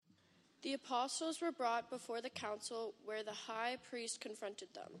The apostles were brought before the council where the high priest confronted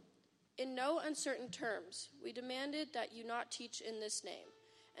them. In no uncertain terms, we demanded that you not teach in this name.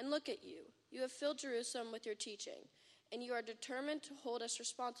 And look at you. You have filled Jerusalem with your teaching, and you are determined to hold us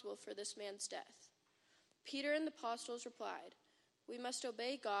responsible for this man's death. Peter and the apostles replied, we must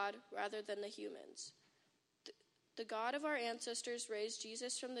obey God rather than the humans. The God of our ancestors raised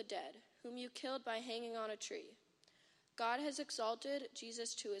Jesus from the dead, whom you killed by hanging on a tree. God has exalted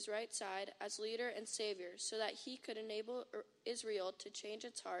Jesus to his right side as leader and savior so that he could enable Israel to change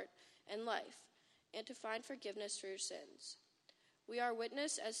its heart and life and to find forgiveness for your sins. We are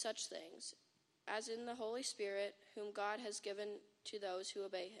witness as such things, as in the Holy Spirit, whom God has given to those who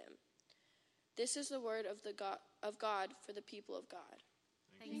obey him. This is the word of God for the people of God.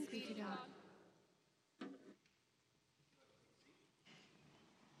 Thanks be to God.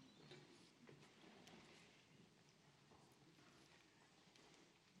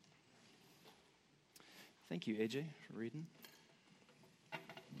 Thank you, AJ, for reading.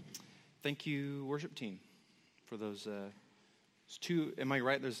 Thank you, worship team, for those two. Am I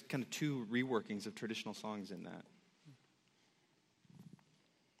right? There's kind of two reworkings of traditional songs in that.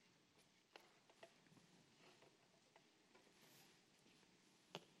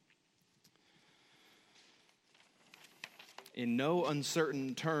 In no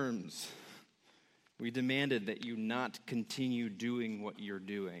uncertain terms, we demanded that you not continue doing what you're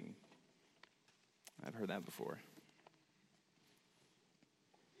doing. I've heard that before.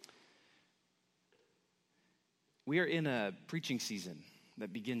 We are in a preaching season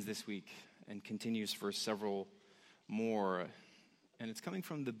that begins this week and continues for several more, and it's coming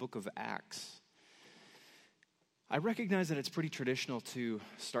from the book of Acts. I recognize that it's pretty traditional to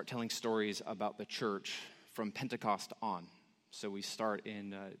start telling stories about the church from Pentecost on. So we start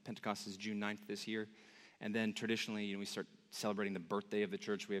in, Pentecost is June 9th this year, and then traditionally, we start celebrating the birthday of the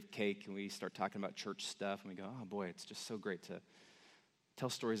church. We have cake, and we start talking about church stuff, and we go, oh boy, it's just so great to tell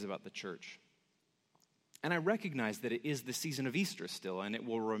stories about the church. And I recognize that it is the season of Easter still, and it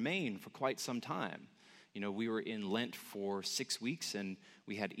will remain for quite some time. We were in Lent for 6 weeks, and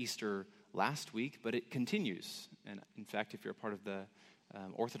we had Easter last week, but it continues. And in fact, if you're a part of the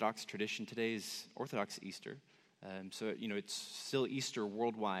Orthodox tradition, today is Orthodox Easter. So it's still Easter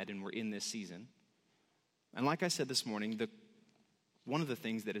worldwide, and we're in this season. And like I said this morning, one of the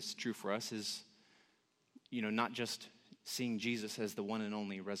things that is true for us is, not just seeing Jesus as the one and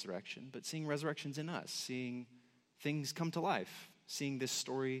only resurrection, but seeing resurrections in us, seeing things come to life, seeing this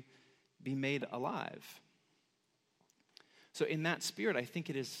story be made alive. So in that spirit, I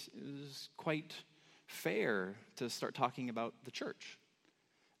think it is quite fair to start talking about the church.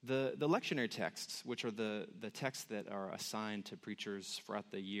 The lectionary texts, which are the texts that are assigned to preachers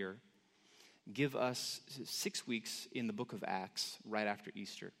throughout the year, give us 6 weeks in the book of Acts right after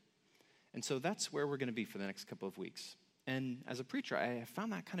Easter. And so that's where we're going to be for the next couple of weeks. And as a preacher, I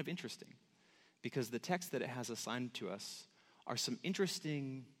found that kind of interesting because the text that it has assigned to us are some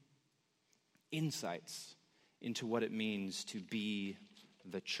interesting insights into what it means to be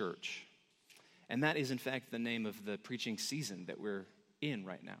the church. And that is, in fact, the name of the preaching season that we're in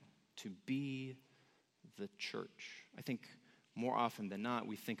right now, to be the church. I think more often than not,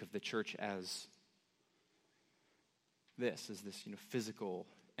 we think of the church as this physical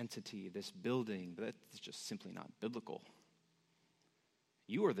entity, this building, but that's just simply not biblical.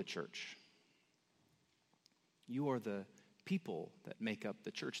 You are the church. You are the people that make up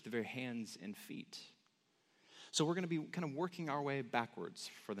the church, the very hands and feet. So we're going to be kind of working our way backwards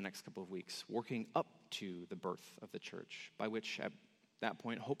for the next couple of weeks, working up to the birth of the church, by which at that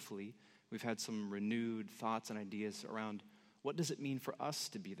point, hopefully, we've had some renewed thoughts and ideas around what does it mean for us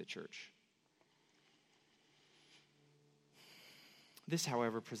to be the church. This,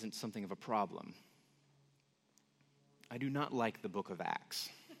 however, presents something of a problem. I do not like the book of Acts.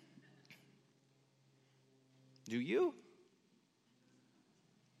 Do you?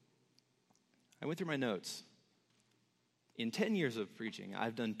 I went through my notes. In 10 years of preaching,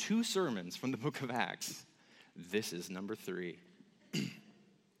 I've done 2 sermons from the book of Acts. This is number 3.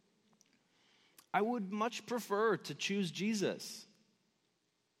 I would much prefer to choose Jesus.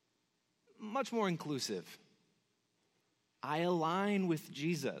 Much more inclusive. I align with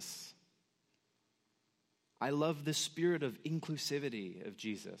Jesus. I love the spirit of inclusivity of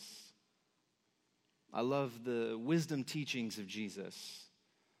Jesus. I love the wisdom teachings of Jesus.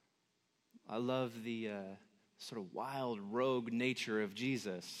 I love the sort of wild, rogue nature of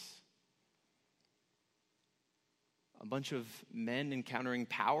Jesus. A bunch of men encountering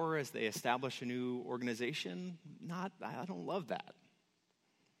power as they establish a new organization. I don't love that.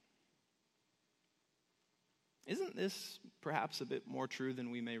 Isn't this perhaps a bit more true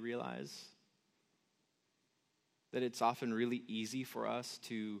than we may realize? That it's often really easy for us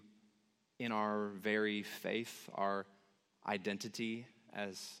to, in our very faith, our identity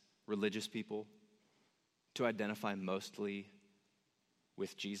as religious people, to identify mostly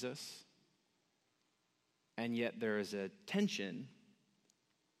with Jesus. And yet there is a tension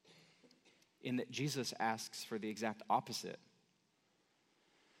in that Jesus asks for the exact opposite.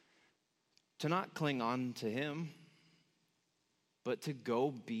 To not cling on to him, but to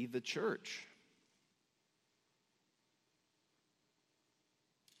go be the church.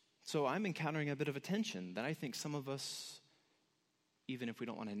 So I'm encountering a bit of a tension that I think some of us, even if we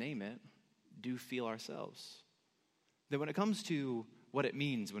don't want to name it, do feel ourselves. That when it comes to what it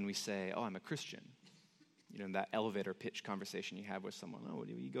means when we say, oh, I'm a Christian, that elevator pitch conversation you have with someone, oh,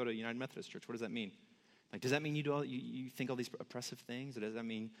 you go to United Methodist Church, what does that mean? Like, does that mean you think all these oppressive things? Or does that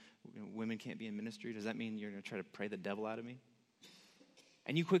mean women can't be in ministry? Does that mean you're going to try to pray the devil out of me?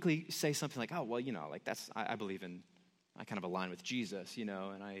 And you quickly say something like, oh, well, I believe in, I kind of align with Jesus, and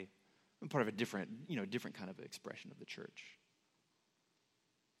I'm part of a different kind of expression of the church.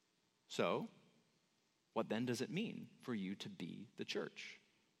 So, what then does it mean for you to be the church?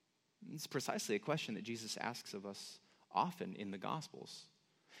 It's precisely a question that Jesus asks of us often in the Gospels.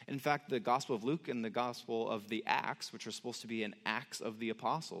 In fact, the Gospel of Luke and the Gospel of the Acts, which are supposed to be an Acts of the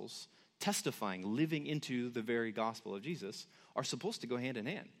Apostles, testifying, living into the very gospel of Jesus, are supposed to go hand in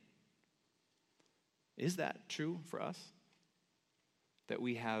hand. Is that true for us? That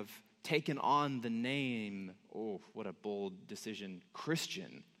we have taken on the name, oh, what a bold decision,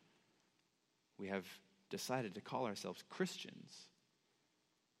 Christian. We have decided to call ourselves Christians.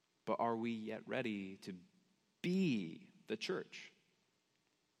 But are we yet ready to be the church?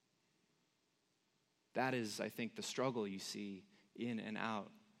 That is, I think, the struggle you see in and out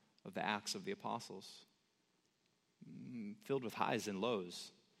of the Acts of the Apostles. Filled with highs and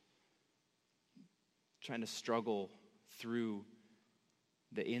lows. Trying to struggle through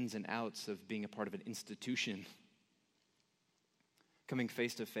the ins and outs of being a part of an institution. Coming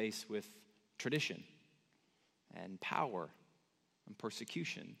face to face with tradition and power and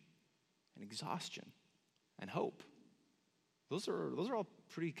persecution and exhaustion and hope. Those are all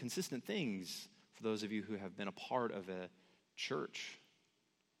pretty consistent things for those of you who have been a part of a church.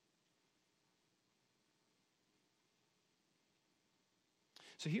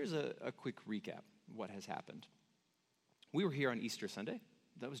 So here's a quick recap of what has happened. We were here on Easter Sunday.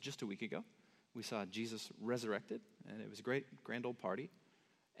 That was just a week ago. We saw Jesus resurrected, and it was a great, grand old party.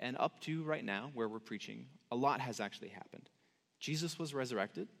 And up to right now, where we're preaching, a lot has actually happened. Jesus was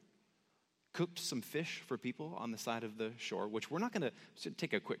resurrected, cooked some fish for people on the side of the shore, which we're not going to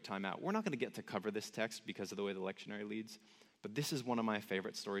take a quick time out. We're not going to get to cover this text because of the way the lectionary leads. But this is one of my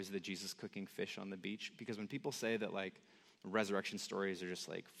favorite stories of the Jesus cooking fish on the beach, because when people say that resurrection stories are just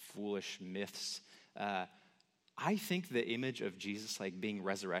foolish myths, I think the image of Jesus being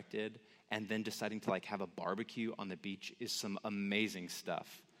resurrected and then deciding to have a barbecue on the beach is some amazing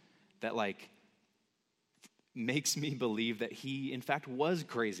stuff that makes me believe that he in fact was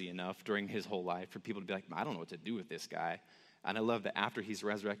crazy enough during his whole life for people to be I don't know what to do with this guy. And I love that after he's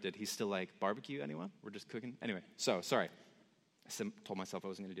resurrected, he's still barbecue, anyone? We're just cooking? Anyway, so sorry. I told myself I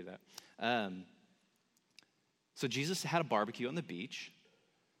wasn't going to do that. So Jesus had a barbecue on the beach,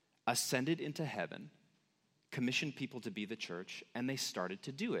 ascended into heaven, commissioned people to be the church, and they started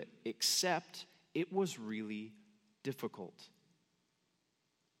to do it, except it was really difficult.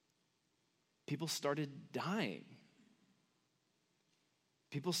 People started dying.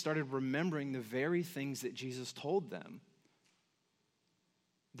 People started remembering the very things that Jesus told them.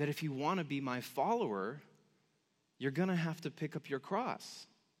 That if you want to be my follower, you're going to have to pick up your cross.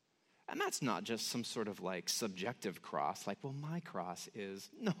 And that's not just some sort of subjective cross, well, my cross is,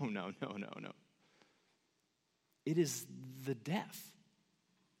 no. It is the death.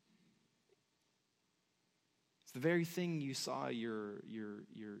 It's the very thing you saw your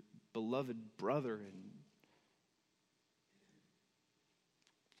beloved brother and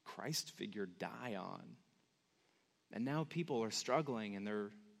Christ figure die on. And now people are struggling and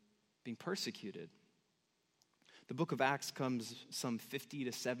they're being persecuted. The book of Acts comes some 50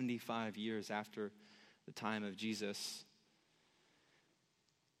 to 75 years after the time of Jesus.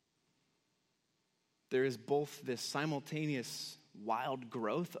 There is both this simultaneous wild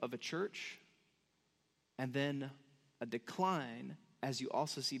growth of a church and then a decline as you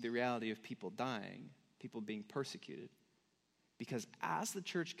also see the reality of people dying, people being persecuted. Because as the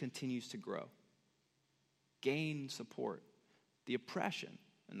church continues to grow, gain support, the oppression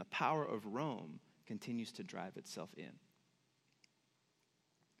and the power of Rome continues to drive itself in.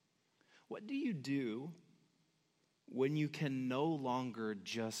 What do you do when you can no longer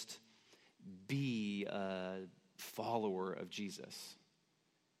just be a follower of Jesus.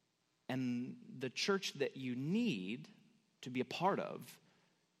 And the church that you need to be a part of,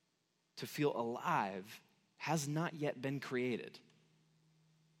 to feel alive, has not yet been created.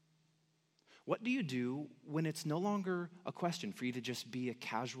 What do you do when it's no longer a question for you to just be a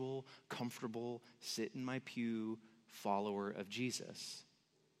casual, comfortable, sit in my pew follower of Jesus?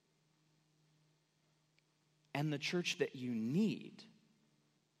 And the church that you need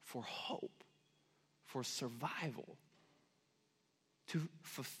for hope, for survival, to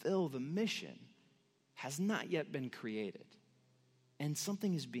fulfill the mission has not yet been created. And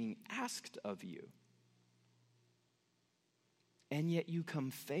something is being asked of you. And yet you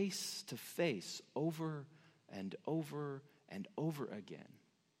come face to face over and over and over again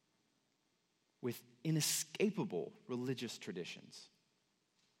with inescapable religious traditions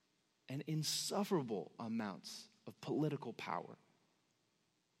and insufferable amounts of political power.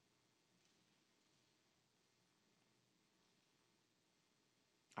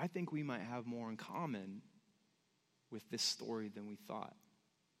 I think we might have more in common with this story than we thought.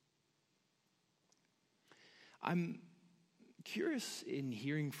 I'm curious in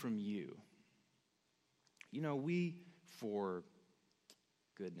hearing from you. You know, we, for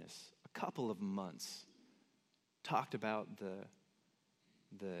a couple of months, talked about the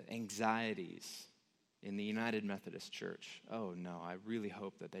anxieties in the United Methodist Church. Oh no, I really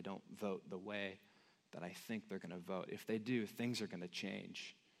hope that they don't vote the way that I think they're going to vote. If they do, things are going to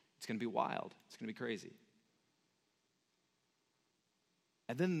change. It's going to be wild. It's going to be crazy.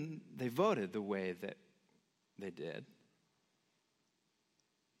 And then they voted the way that they did.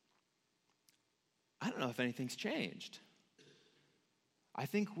 I don't know if anything's changed. I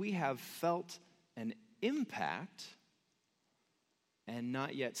think we have felt an impact and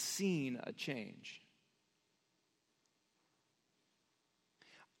not yet seen a change.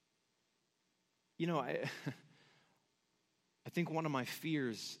 You know, I think one of my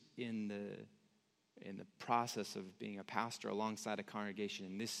fears in the process of being a pastor alongside a congregation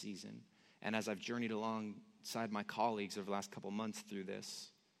in this season, and as I've journeyed alongside my colleagues over the last couple months through this,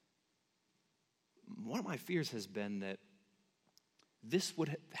 one of my fears has been that this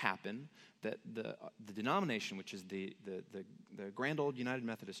would happen, that the denomination, which is the grand old United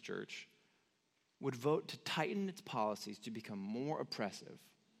Methodist Church, would vote to tighten its policies to become more oppressive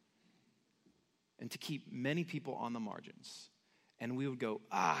and to keep many people on the margins. And we would go,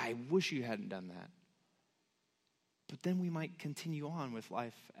 I wish you hadn't done that. But then we might continue on with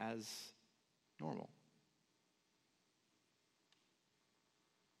life as normal.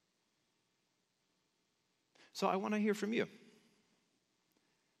 So I want to hear from you.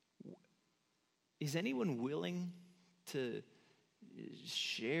 Is anyone willing to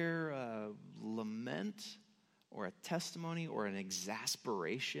share a lament or a testimony or an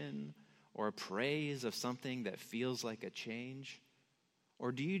exasperation or a praise of something that feels like a change?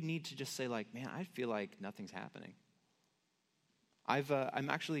 Or do you need to just say like, man, I feel like nothing's happening? I'm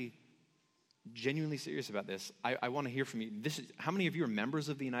actually genuinely serious about this. I want to hear from you. How many of you are members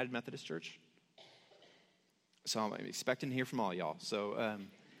of the United Methodist Church? So I'm expecting to hear from all y'all. So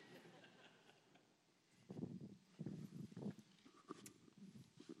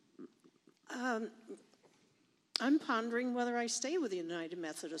I'm pondering whether I stay with the United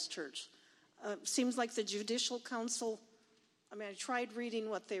Methodist Church. Seems like the Judicial Council, I tried reading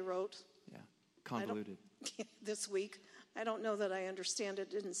what they wrote. Yeah, convoluted. This week. I don't know that I understand it.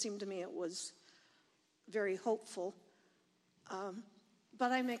 It didn't seem to me it was very hopeful.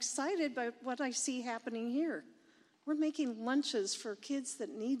 But I'm excited by what I see happening here. We're making lunches for kids that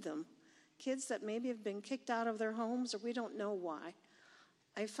need them, kids that maybe have been kicked out of their homes or we don't know why.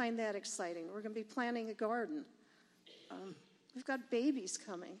 I find that exciting. We're going to be planting a garden. We've got babies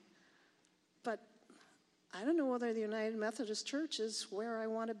coming. But I don't know whether the United Methodist Church is where I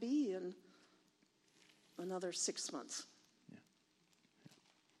want to be in another 6 months. Yeah.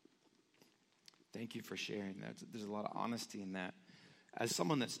 Thank you for sharing that. There's a lot of honesty in that. As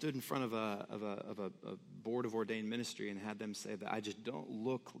someone that stood in front of a board of ordained ministry and had them say that I just don't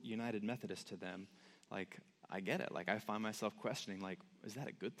look United Methodist to them, like, I get it. Like, I find myself questioning, like, is that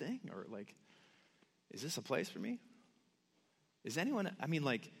a good thing? Or, like, is this a place for me? Is anyone, you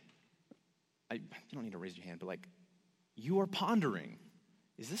don't need to raise your hand, but, like, you are pondering,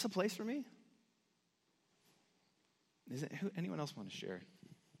 is this a place for me? Anyone else want to share?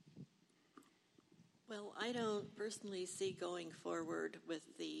 Well, I don't personally see going forward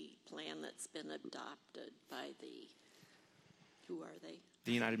with the plan that's been adopted by who are they?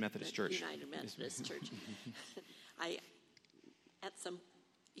 The United Methodist Church. United Methodist Church.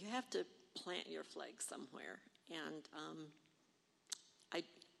 You have to plant your flag somewhere, And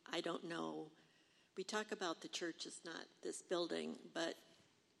I don't know. We talk about the church as not this building, but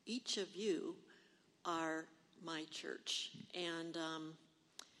each of you are my church. And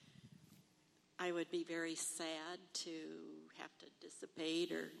I would be very sad to have to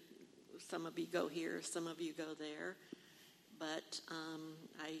dissipate, or some of you go here, some of you go there. But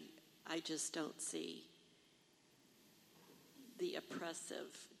I just don't see the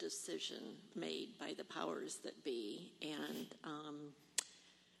oppressive decision made by the powers that be. And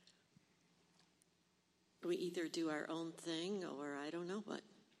we either do our own thing, or I don't know what.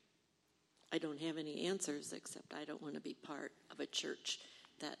 I don't have any answers, except I don't want to be part of a church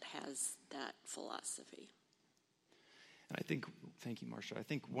that has that philosophy. And I think, thank you, Marcia, I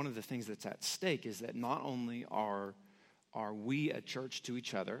think one of the things that's at stake is that not only are we a church to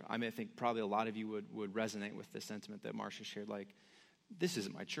each other. I mean, I think probably a lot of you would resonate with the sentiment that Marcia shared, like, this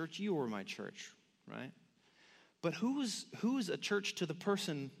isn't my church, you are my church, right? But who's a church to the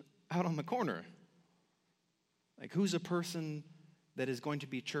person out on the corner? Like, who's a person that is going to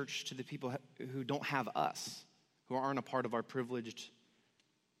be church to the people who don't have us, who aren't a part of our privileged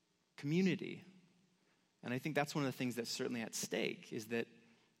community? And I think that's one of the things that's certainly at stake, is that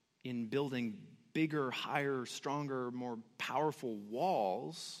in building bigger, higher, stronger, more powerful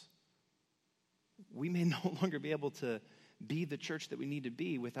walls, we may no longer be able to be the church that we need to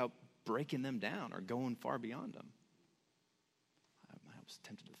be without breaking them down or going far beyond them. I was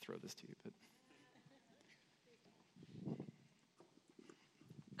tempted to throw this to you, but...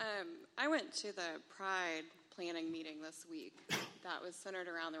 I went to the Pride planning meeting this week that was centered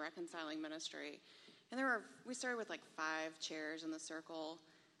around the reconciling ministry. And we started with like 5 chairs in the circle.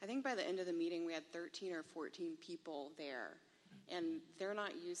 I think by the end of the meeting, we had 13 or 14 people there. And they're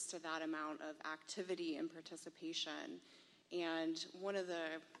not used to that amount of activity and participation. And one of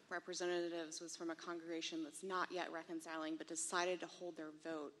the representatives was from a congregation that's not yet reconciling, but decided to hold their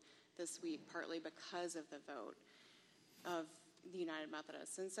vote this week, partly because of the vote of the United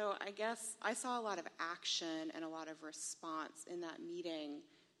Methodists. And so I guess I saw a lot of action and a lot of response in that meeting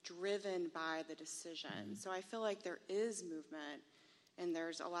driven by the decision. So I feel like there is movement, and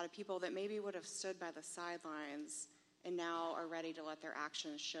there's a lot of people that maybe would have stood by the sidelines and now are ready to let their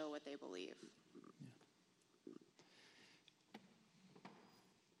actions show what they believe.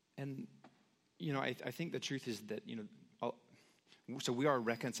 And, I think the truth is that, so we are a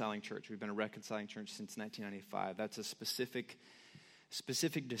reconciling church. We've been a reconciling church since 1995. That's a specific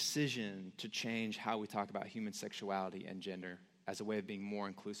decision to change how we talk about human sexuality and gender as a way of being more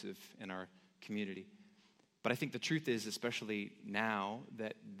inclusive in our community. But I think the truth is, especially now,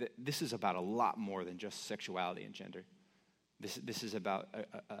 that this is about a lot more than just sexuality and gender. This is about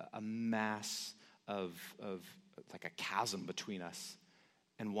a mass of like a chasm between us,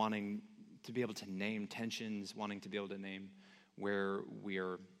 and wanting to be able to name tensions, wanting to be able to name where we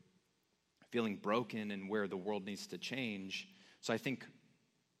are feeling broken and where the world needs to change. So I think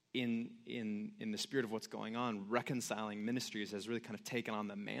in the spirit of what's going on, reconciling ministries has really kind of taken on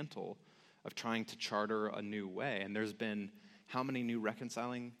the mantle of trying to charter a new way. And there's been how many new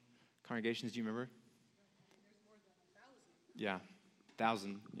reconciling congregations do you remember? There's more than 1,000. Yeah,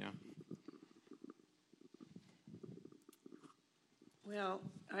 1,000, yeah. Well,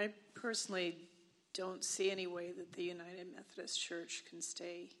 I personally don't see any way that the United Methodist Church can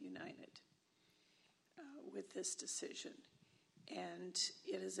stay united with this decision. And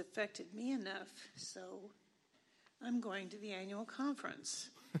it has affected me enough, so I'm going to the annual conference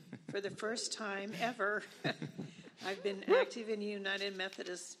for the first time ever. I've been active in United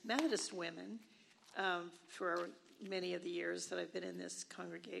Methodist women for many of the years that I've been in this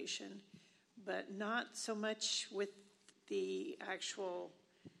congregation, but not so much with the actual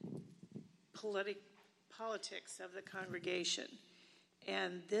politics of the congregation.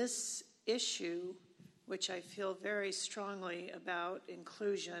 And this issue, which I feel very strongly about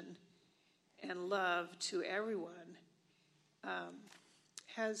inclusion and love to everyone,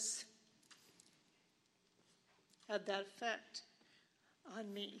 has had that effect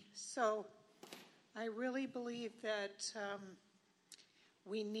on me. So I really believe that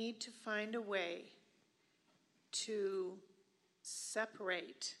we need to find a way to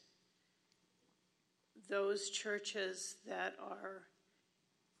separate those churches that are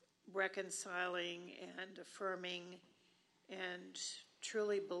reconciling and affirming and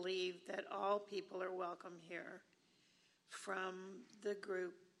truly believe that all people are welcome here from the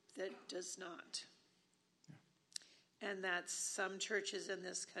group that does not. Yeah. And that's some churches in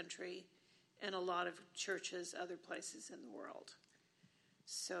this country and a lot of churches other places in the world.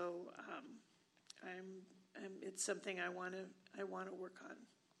 So it's something I want to work on.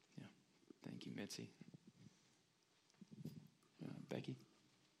 Yeah. Thank you, Mitzi. Becky?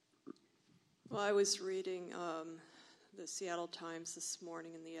 Well, I was reading the Seattle Times this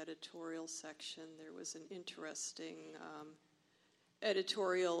morning in the editorial section. There was an interesting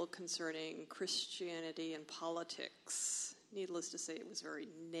editorial concerning Christianity and politics. Needless to say, it was very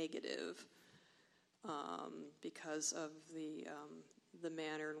negative because of the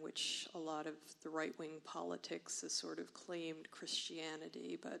manner in which a lot of the right-wing politics has sort of claimed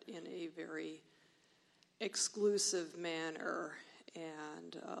Christianity, but in a very exclusive manner,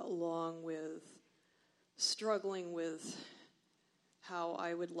 and along with struggling with how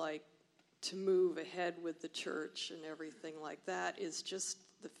I would like to move ahead with the church and everything like that, is just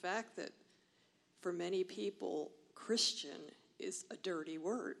the fact that for many people, Christian is a dirty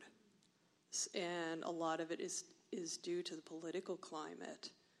word. And a lot of it is due to the political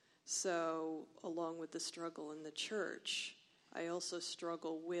climate. So along with the struggle in the church, I also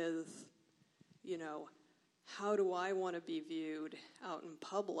struggle with, how do I want to be viewed out in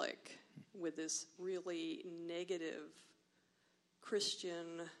public with this really negative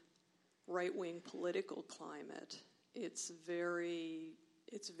Christian right-wing political climate? It's very,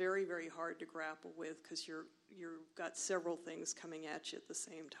 very hard to grapple with because you've got several things coming at you at the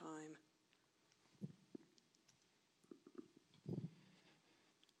same time.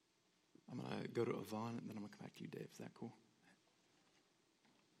 I'm going to go to Yvonne, and then I'm going to come back to you, Dave. Is that cool?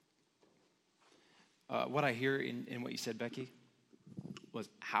 What I hear in what you said, Becky, was,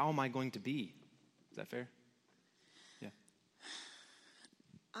 how am I going to be? Is that fair? Yeah.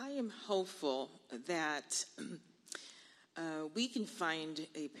 I am hopeful that we can find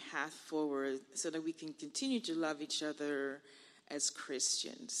a path forward so that we can continue to love each other as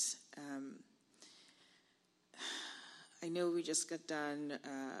Christians. I know we just got done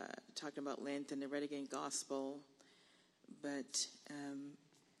talking about Lent and the Renegade Gospel, but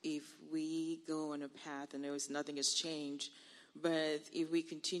if we go on a path, and nothing has changed, but if we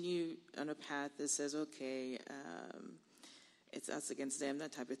continue on a path that says, okay, it's us against them,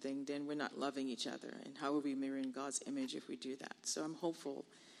 that type of thing, then we're not loving each other. And how are we mirroring God's image if we do that? So I'm hopeful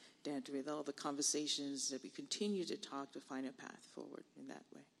that with all the conversations that we continue to talk to find a path forward in that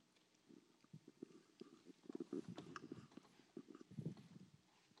way.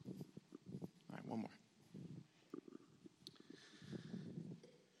 All right, one more.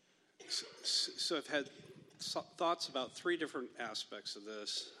 So I've had thoughts about three different aspects of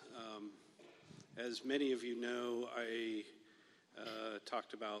this. As many of you know, I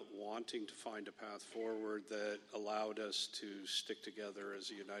talked about wanting to find a path forward that allowed us to stick together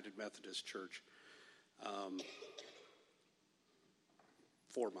as a United Methodist Church.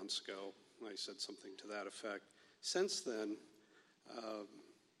 4 months ago, I said something to that effect. Since then,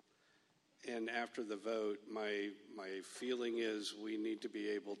 and after the vote, my feeling is we need to be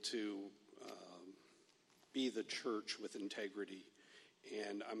able to be the church with integrity.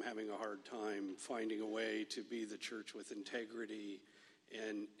 And I'm having a hard time finding a way to be the church with integrity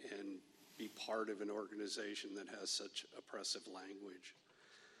and be part of an organization that has such oppressive language.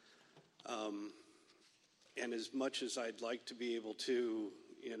 And as much as I'd like to be able to,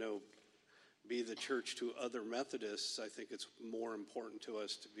 be the church to other Methodists, I think it's more important to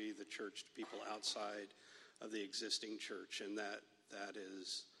us to be the church to people outside of the existing church, and that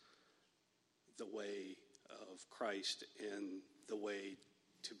is the way of Christ and the way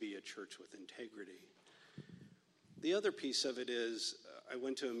to be a church with integrity. The other piece of it is, I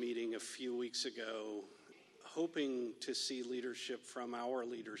went to a meeting a few weeks ago hoping to see leadership from our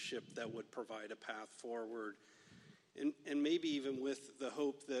leadership that would provide a path forward, and maybe even with the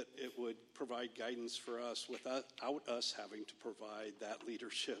hope that it would provide guidance for us without us having to provide that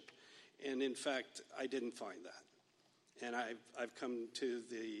leadership. And in fact, I didn't find that. And I've come to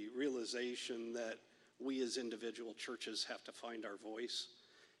the realization that we as individual churches have to find our voice,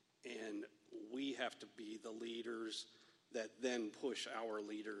 and we have to be the leaders that then push our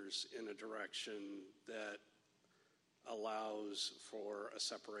leaders in a direction that allows for a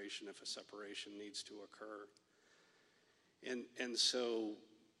separation if a separation needs to occur. And so,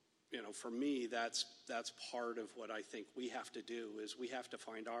 for me, that's part of what I think we have to do, is we have to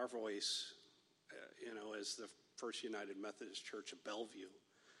find our voice, as the First United Methodist Church of Bellevue,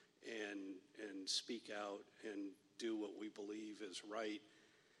 and speak out and do what we believe is right,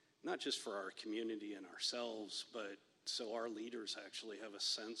 not just for our community and ourselves, but so our leaders actually have a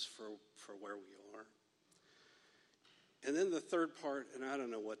sense for where we are. And then the third part, and I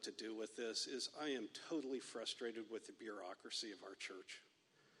don't know what to do with this, is I am totally frustrated with the bureaucracy of our church.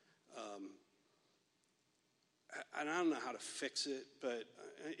 And I don't know how to fix it, but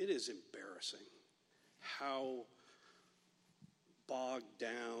it is embarrassing how bogged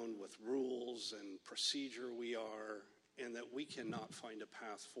down with rules and procedure we are. and that we cannot find a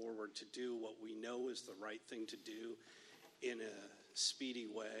path forward to do what we know is the right thing to do in a speedy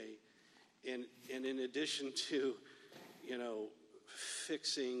way. And in addition to,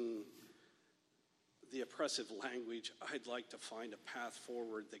 fixing the oppressive language, I'd like to find a path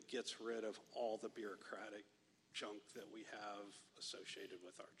forward that gets rid of all the bureaucratic junk that we have associated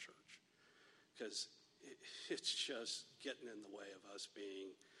with our church. Because it's just getting in the way of us being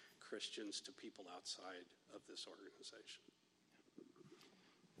Christians to people outside of this organization.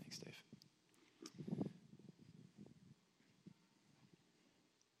 Thanks, Dave.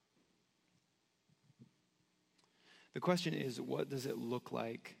 The question is, what does it look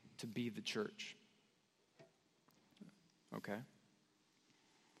like to be the church? Okay.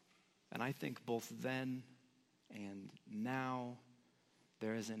 And I think both then and now,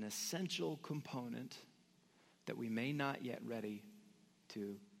 there is an essential component that we may not yet ready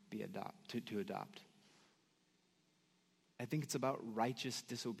to adopt. I think it's about righteous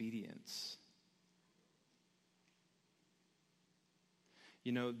disobedience.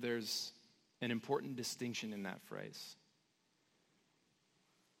 There's an important distinction in that phrase.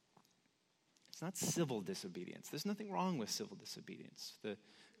 It's not civil disobedience. There's nothing wrong with civil disobedience. The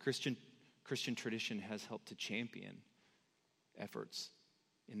Christian tradition has helped to champion efforts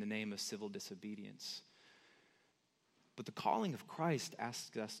in the name of civil disobedience. But the calling of Christ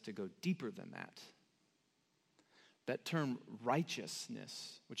asks us to go deeper than that. That term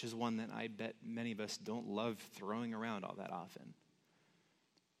righteousness, which is one that I bet many of us don't love throwing around all that often,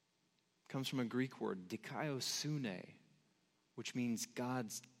 comes from a Greek word, dikaiosune, which means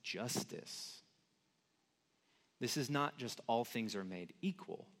God's justice. This is not just all things are made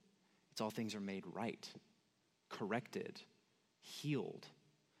equal. It's all things are made right, corrected, healed.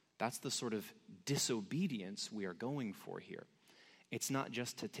 That's the sort of disobedience we are going for here. It's not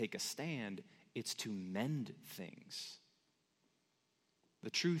just to take a stand, it's to mend things.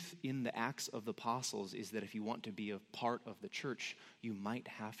 The truth in the Acts of the Apostles is that if you want to be a part of the church, you might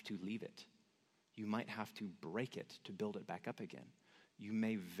have to leave it. You might have to break it to build it back up again. You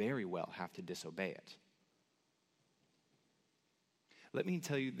may very well have to disobey it. Let me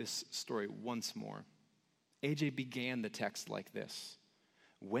tell you this story once more. AJ began the text like this.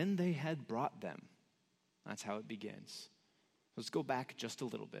 When they had brought them, that's how it begins. Let's go back just a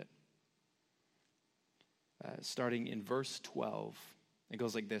little bit. Starting in verse 12, it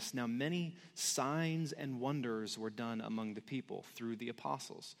goes like this. Now many signs and wonders were done among the people through the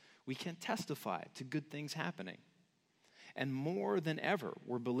apostles. We can testify to good things happening. And more than ever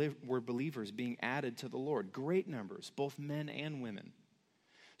were believers being added to the Lord. Great numbers, both men and women.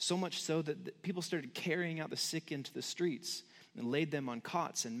 So much so that people started carrying out the sick into the streets and laid them on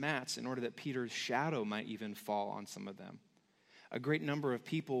cots and mats in order that Peter's shadow might even fall on some of them. A great number of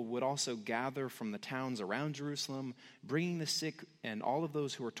people would also gather from the towns around Jerusalem, bringing the sick and all of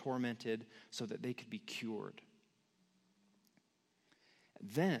those who were tormented so that they could be cured.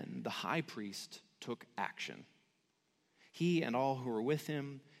 Then the high priest took action. He and all who were with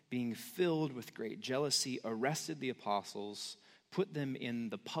him, being filled with great jealousy, arrested the apostles, put them in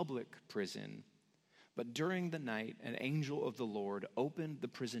the public prison. But during the night, an angel of the Lord opened the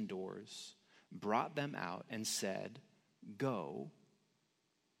prison doors, brought them out, and said, "Go,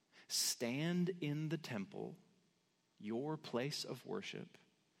 stand in the temple, your place of worship,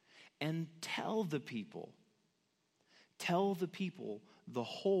 and tell the people the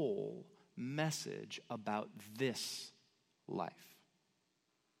whole message about this life."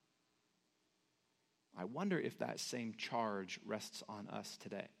 I wonder if that same charge rests on us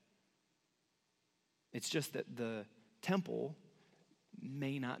today. It's just that the temple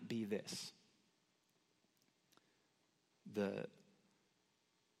may not be this. The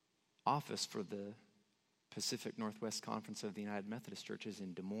office for the Pacific Northwest Conference of the United Methodist Churches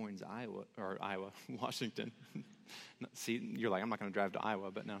in Des Moines, Washington. See, you're like, I'm not going to drive to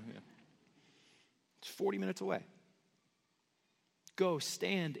Iowa, but no. Yeah. It's 40 minutes away. Go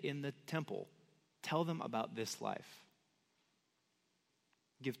stand in the temple. Tell them about this life.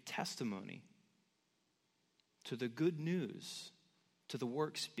 Give testimony to the good news, to the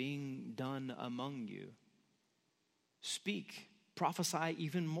works being done among you. Speak, prophesy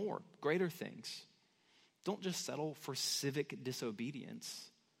even more, greater things. Don't just settle for civic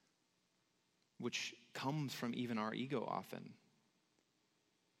disobedience, which comes from even our ego often.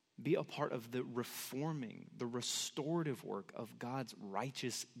 Be a part of the reforming, the restorative work of God's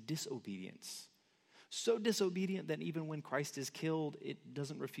righteous disobedience. So disobedient that even when Christ is killed, it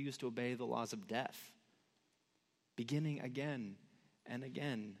doesn't refuse to obey the laws of death. Beginning again and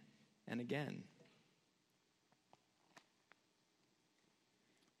again and again.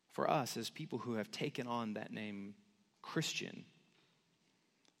 For us, as people who have taken on that name Christian,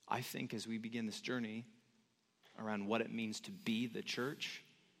 I think as we begin this journey around what it means to be the church,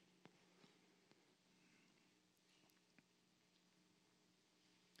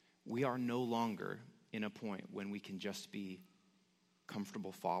 we are no longer in a point when we can just be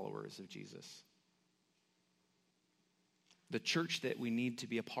comfortable followers of Jesus. The church that we need to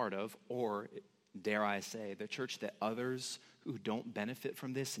be a part of, or dare I say, the church that others who don't benefit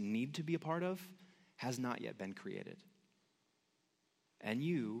from this need to be a part of, has not yet been created. And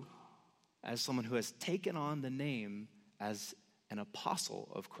you, as someone who has taken on the name as an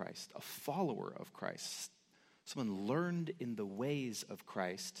apostle of Christ, a follower of Christ, someone learned in the ways of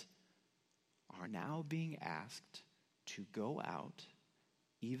Christ, are now being asked to go out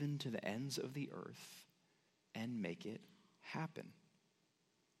even to the ends of the earth and make it happen.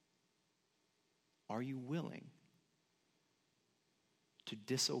 Are you willing to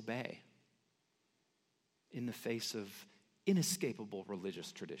disobey in the face of inescapable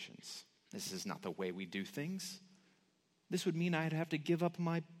religious traditions? This is not the way we do things. This would mean I'd have to give up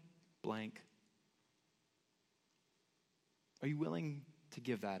my blank. Are you willing to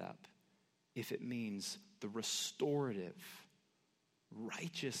give that up if it means the restorative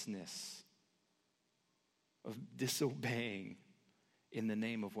righteousness of disobeying in the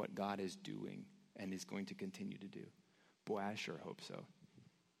name of what God is doing and is going to continue to do? Boy, I sure hope so.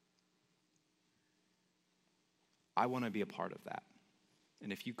 I want to be a part of that.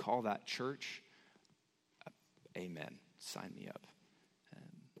 And if you call that church, amen. Sign me up.